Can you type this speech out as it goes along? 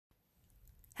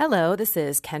Hello, this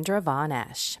is Kendra Von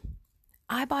Esch.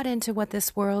 I bought into what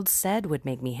this world said would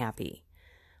make me happy.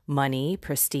 Money,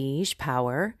 prestige,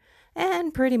 power,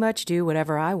 and pretty much do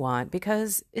whatever I want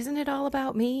because isn't it all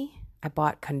about me? I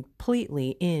bought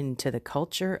completely into the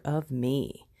culture of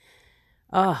me.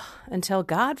 Until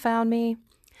God found me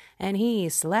and he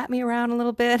slapped me around a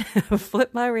little bit,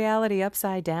 flipped my reality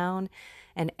upside down,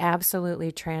 and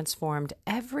absolutely transformed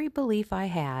every belief I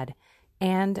had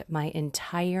and my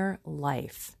entire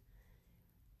life.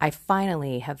 I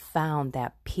finally have found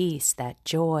that peace, that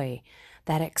joy,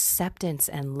 that acceptance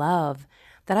and love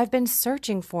that I've been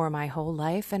searching for my whole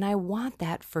life, and I want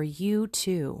that for you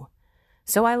too.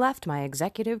 So I left my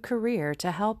executive career to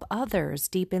help others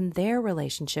deepen their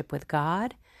relationship with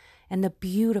God and the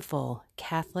beautiful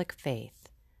Catholic faith.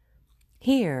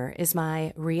 Here is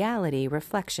my reality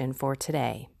reflection for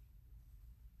today.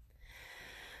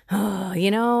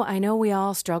 I know we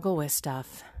all struggle with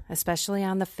stuff, especially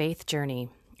on the faith journey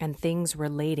and things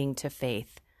relating to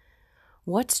faith.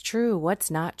 What's true? What's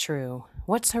not true?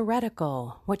 What's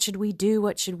heretical? What should we do?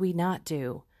 What should we not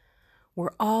do?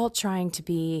 We're all trying to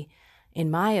be,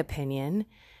 in my opinion,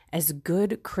 as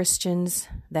good Christians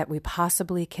that we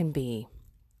possibly can be.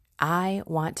 I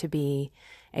want to be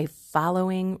a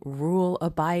following,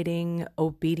 rule-abiding,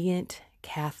 obedient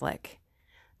Catholic.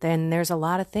 Then there's a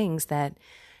lot of things that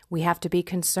we have to be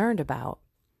concerned about.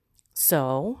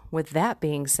 So, with that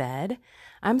being said,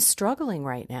 I'm struggling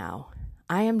right now.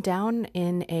 I am down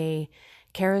in a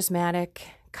charismatic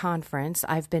conference.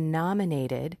 I've been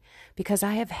nominated because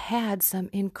I have had some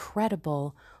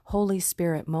incredible Holy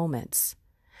Spirit moments,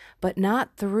 but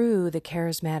not through the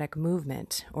charismatic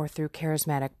movement or through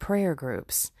charismatic prayer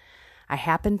groups. I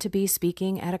happened to be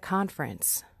speaking at a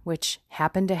conference, which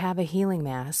happened to have a healing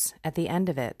mass at the end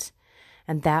of it.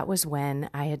 And that was when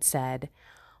I had said,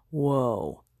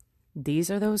 whoa,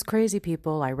 these are those crazy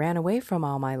people I ran away from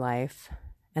all my life.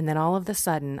 And then all of a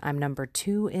sudden, I'm number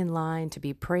 2 in line to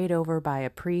be prayed over by a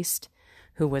priest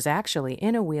who was actually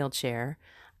in a wheelchair.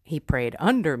 He prayed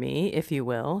under me, if you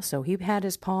will. So he had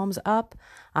his palms up.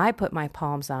 I put my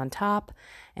palms on top.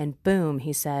 And boom,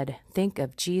 he said, think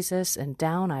of Jesus. And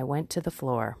down I went to the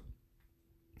floor.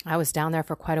 I was down there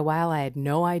for quite a while. I had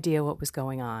no idea what was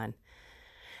going on.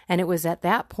 And it was at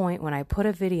that point when I put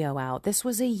a video out. This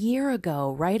was a year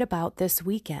ago, right about this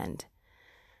weekend.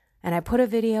 And I put a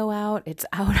video out. It's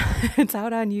out it's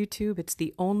out on YouTube. It's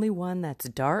the only one that's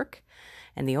dark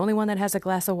and the only one that has a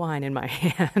glass of wine in my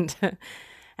hand.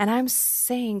 And I'm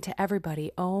saying to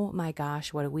everybody, oh my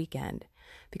gosh, what a weekend.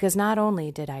 Because not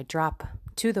only did I drop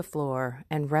to the floor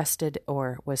and rested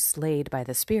or was slayed by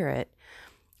the Spirit,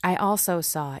 I also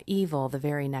saw evil the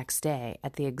very next day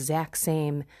at the exact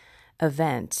same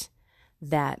event,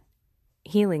 that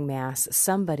healing mass.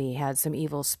 Somebody had some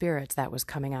evil spirits that was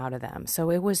coming out of them.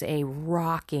 So it was a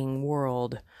rocking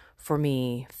world for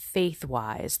me,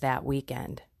 faith-wise, that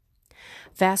weekend.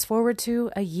 Fast forward to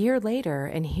a year later,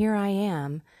 and here I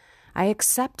am. I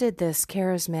accepted this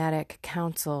charismatic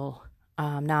council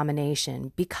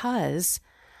nomination because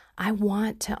I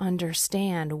want to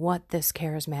understand what this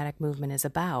charismatic movement is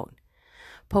about.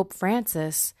 Pope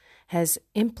Francis has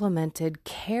implemented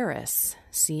charis,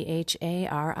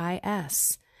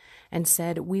 charis, and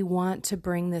said we want to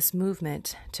bring this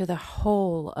movement to the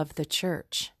whole of the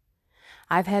church.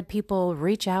 I've had people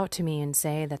reach out to me and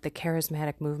say that the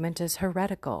charismatic movement is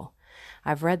heretical.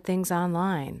 I've read things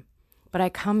online, but I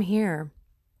come here,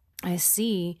 I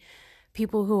see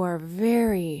people who are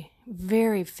very,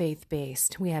 very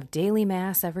faith-based. We have daily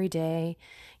mass every day.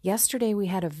 Yesterday we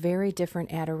had a very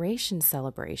different adoration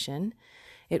celebration.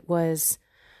 It was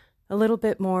a little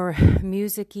bit more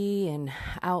music-y and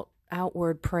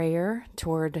outward prayer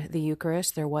toward the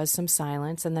Eucharist. There was some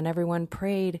silence, and then everyone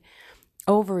prayed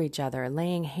over each other,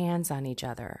 laying hands on each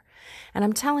other. And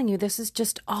I'm telling you, this is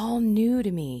just all new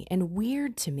to me and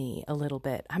weird to me a little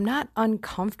bit. I'm not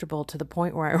uncomfortable to the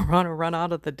point where I want to run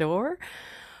out of the door,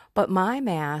 but my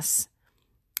Mass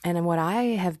and what I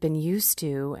have been used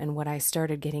to and what I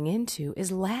started getting into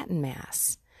is Latin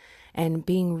Mass. And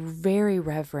being very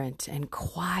reverent and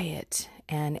quiet,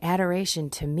 and adoration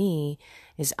to me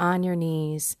is on your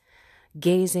knees,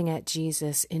 gazing at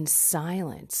Jesus in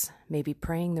silence, maybe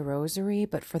praying the rosary,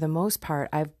 but for the most part,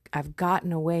 I've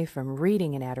gotten away from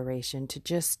reading in adoration to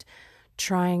just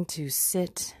trying to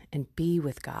sit and be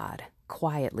with God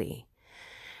quietly.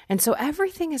 And so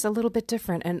everything is a little bit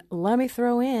different. And let me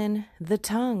throw in the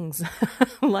tongues.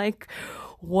 Like,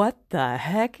 what the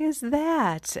heck is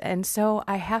that? And so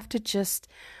I have to just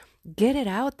get it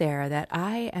out there that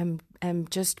I am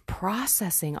just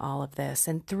processing all of this.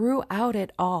 And throughout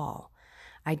it all,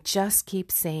 I just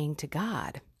keep saying to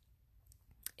God,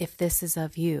 if this is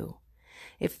of you,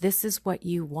 if this is what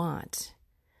you want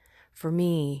for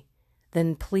me,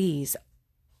 then please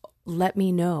let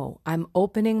me know. I'm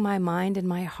opening my mind and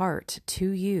my heart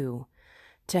to you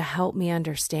to help me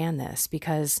understand this,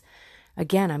 because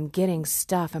again, I'm getting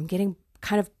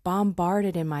kind of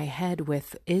bombarded in my head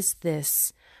with, is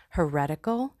this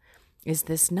heretical? Is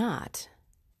this not?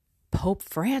 Pope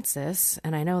Francis,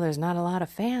 and I know there's not a lot of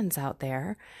fans out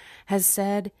there, has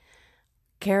said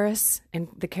and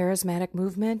the charismatic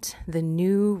movement, the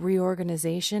new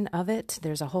reorganization of it,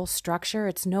 there's a whole structure.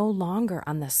 It's no longer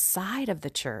on the side of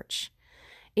the church.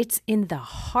 It's in the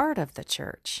heart of the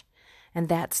church. And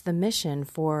that's the mission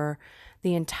for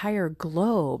the entire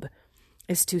globe,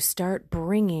 is to start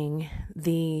bringing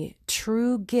the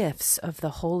true gifts of the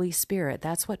Holy Spirit.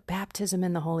 That's what baptism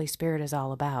in the Holy Spirit is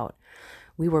all about.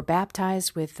 We were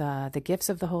baptized with the gifts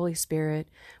of the Holy Spirit.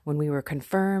 When we were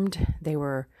confirmed, they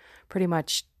were pretty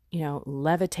much,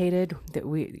 levitated, that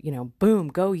we, boom,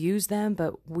 go use them,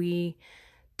 but we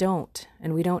don't.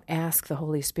 And we don't ask the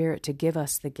Holy Spirit to give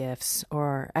us the gifts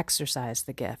or exercise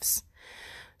the gifts.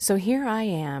 So here I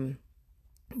am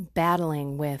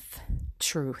battling with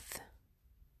truth.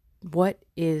 What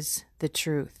is the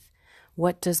truth?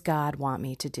 What does God want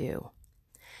me to do?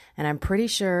 And I'm pretty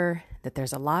sure that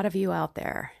there's a lot of you out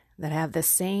there that have the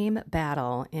same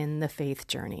battle in the faith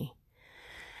journey.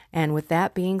 And with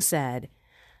that being said,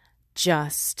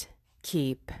 just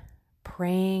keep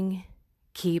praying,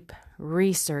 keep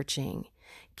researching,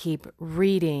 keep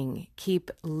reading,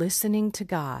 keep listening to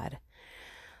God.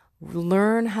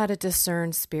 Learn how to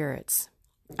discern spirits.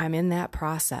 I'm in that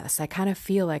process. I kind of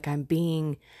feel like I'm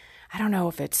being, I don't know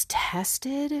if it's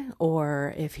tested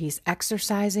or if he's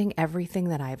exercising everything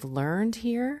that I've learned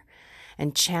here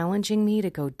and challenging me to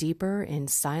go deeper in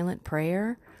silent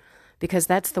prayer, because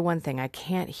that's the one thing. I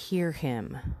can't hear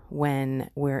him when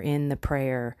we're in the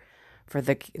prayer for in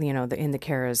the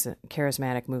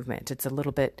charismatic movement. It's a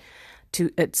little bit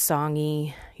it's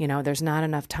songy. There's not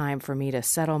enough time for me to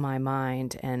settle my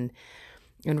mind and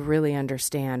really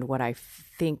understand what I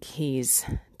think he's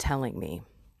telling me.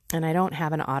 And I don't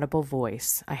have an audible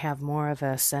voice. I have more of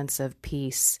a sense of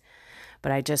peace,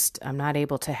 but I'm not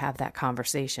able to have that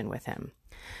conversation with him.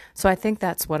 So I think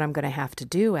that's what I'm going to have to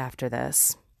do after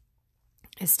this,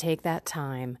 is take that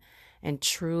time and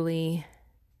truly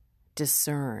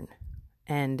discern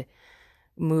and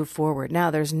move forward. Now,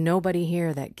 there's nobody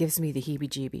here that gives me the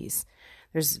heebie-jeebies.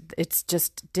 It's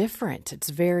just different. It's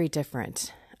very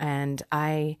different. And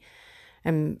I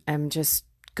am just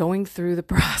going through the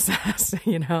process,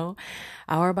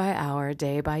 hour by hour,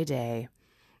 day by day.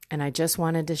 And I just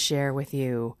wanted to share with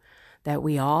you that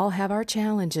we all have our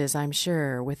challenges, I'm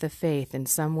sure, with the faith in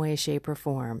some way, shape, or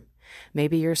form.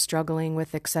 Maybe you're struggling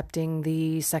with accepting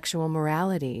the sexual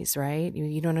moralities, right?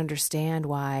 You don't understand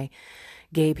why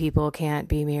gay people can't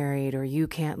be married, or you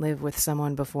can't live with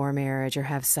someone before marriage or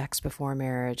have sex before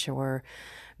marriage, or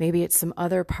maybe it's some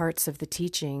other parts of the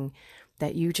teaching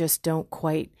that you just don't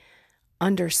quite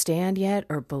understand yet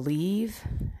or believe.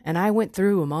 And I went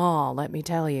through them all, let me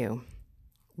tell you.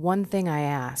 One thing I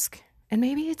ask, and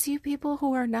maybe it's you people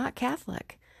who are not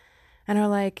Catholic and are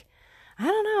like, I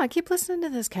don't know, I keep listening to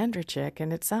this Kendra chick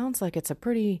and it sounds like it's a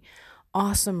pretty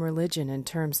awesome religion in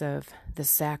terms of the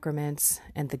sacraments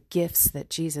and the gifts that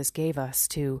Jesus gave us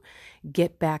to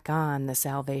get back on the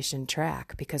salvation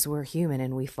track, because we're human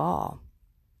and we fall.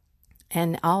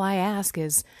 And all I ask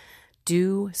is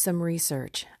do some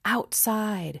research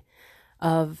outside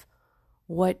of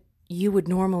what you would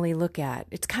normally look at.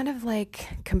 It's kind of like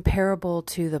comparable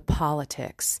to the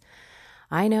politics.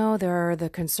 I know there are the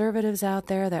conservatives out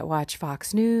there that watch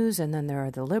Fox News, and then there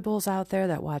are the liberals out there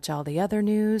that watch all the other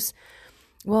news.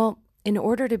 Well, in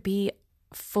order to be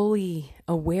fully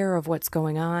aware of what's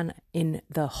going on in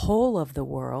the whole of the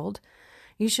world,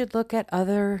 you should look at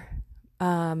other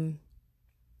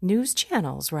news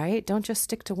channels, right? Don't just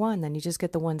stick to one, then you just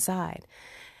get the one side.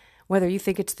 Whether you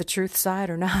think it's the truth side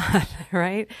or not,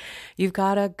 right? You've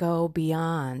got to go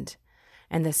beyond.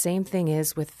 And the same thing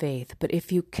is with faith. But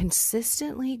if you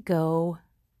consistently go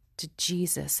to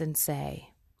Jesus and say,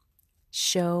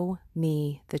 show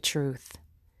me the truth,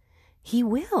 he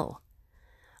will.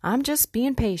 I'm just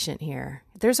being patient here.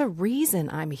 There's a reason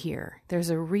I'm here. There's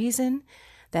a reason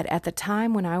that at the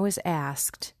time when I was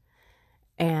asked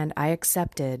and I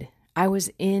accepted, I was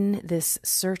in this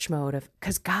search mode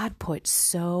because God put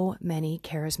so many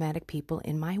charismatic people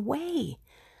in my way.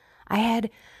 I had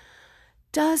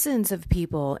dozens of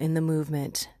people in the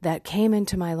movement that came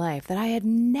into my life that I had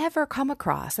never come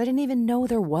across. I didn't even know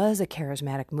there was a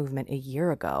charismatic movement a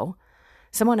year ago.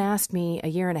 Someone asked me a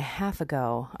year and a half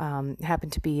ago,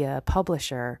 happened to be a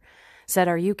publisher, said,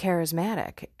 "Are you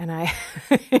charismatic?" And I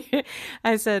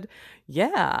I said,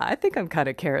 "Yeah, I think I'm kind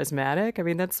of charismatic. I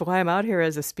mean, that's why I'm out here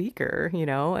as a speaker, you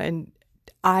know." And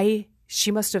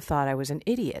she must have thought I was an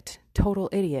idiot, total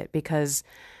idiot, because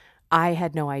I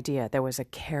had no idea there was a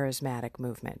charismatic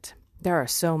movement. There are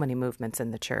so many movements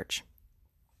in the church.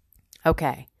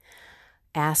 Okay,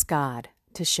 ask God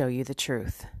to show you the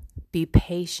truth. Be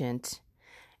patient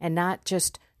and not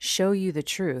just show you the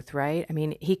truth, right? I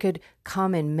mean, he could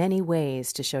come in many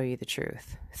ways to show you the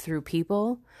truth. Through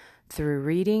people, through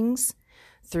readings,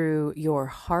 through your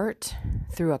heart,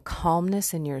 through a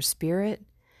calmness in your spirit.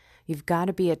 You've got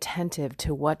to be attentive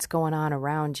to what's going on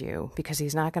around you, because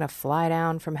he's not going to fly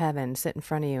down from heaven, sit in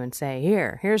front of you and say,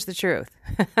 here's the truth.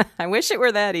 I wish it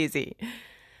were that easy.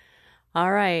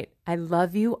 All right. I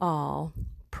love you all.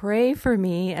 Pray for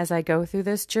me as I go through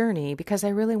this journey, because I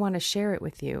really want to share it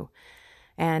with you.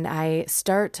 And I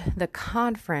start the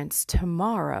conference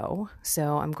tomorrow,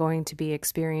 so I'm going to be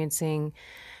experiencing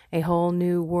a whole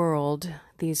new world.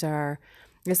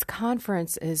 This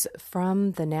conference is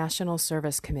from the National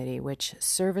Service Committee, which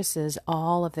services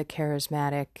all of the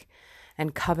charismatic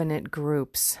and covenant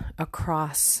groups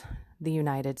across the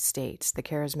United States, the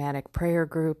charismatic prayer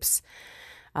groups.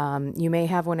 You may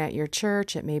have one at your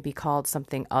church. It may be called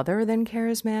something other than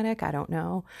charismatic. I don't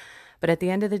know. But at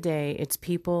the end of the day, it's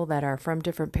people that are from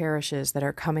different parishes that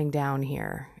are coming down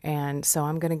here. And so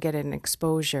I'm going to get an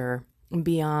exposure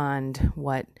beyond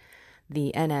what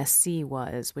the NSC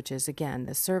was, which is, again,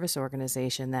 the service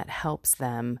organization that helps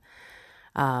them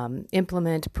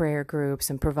implement prayer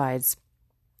groups and provides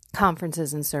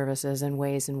conferences and services and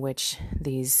ways in which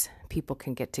these people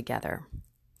can get together.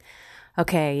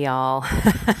 Okay, y'all.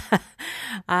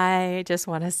 I just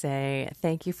want to say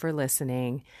thank you for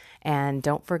listening. And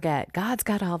don't forget, God's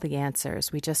got all the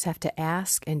answers. We just have to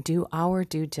ask and do our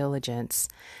due diligence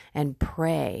and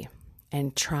pray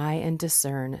and try and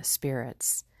discern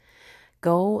spirits.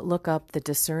 Go look up the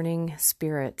Discerning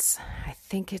Spirits. I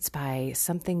think it's by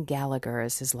something Gallagher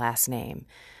is his last name.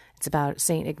 It's about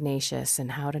St. Ignatius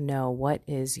and how to know what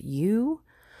is you,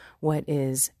 what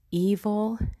is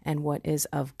evil, and what is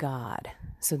of God,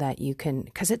 so that you can,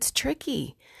 because it's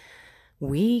tricky.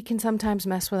 We can sometimes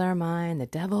mess with our mind. The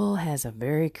devil has a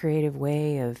very creative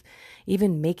way of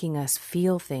even making us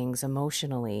feel things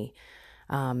emotionally.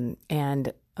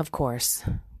 And of course,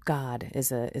 God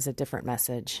is a different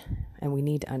message, and we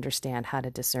need to understand how to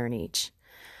discern each.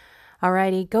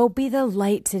 Alrighty, go be the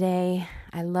light today.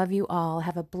 I love you all.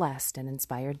 Have a blessed and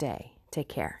inspired day. Take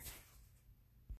care.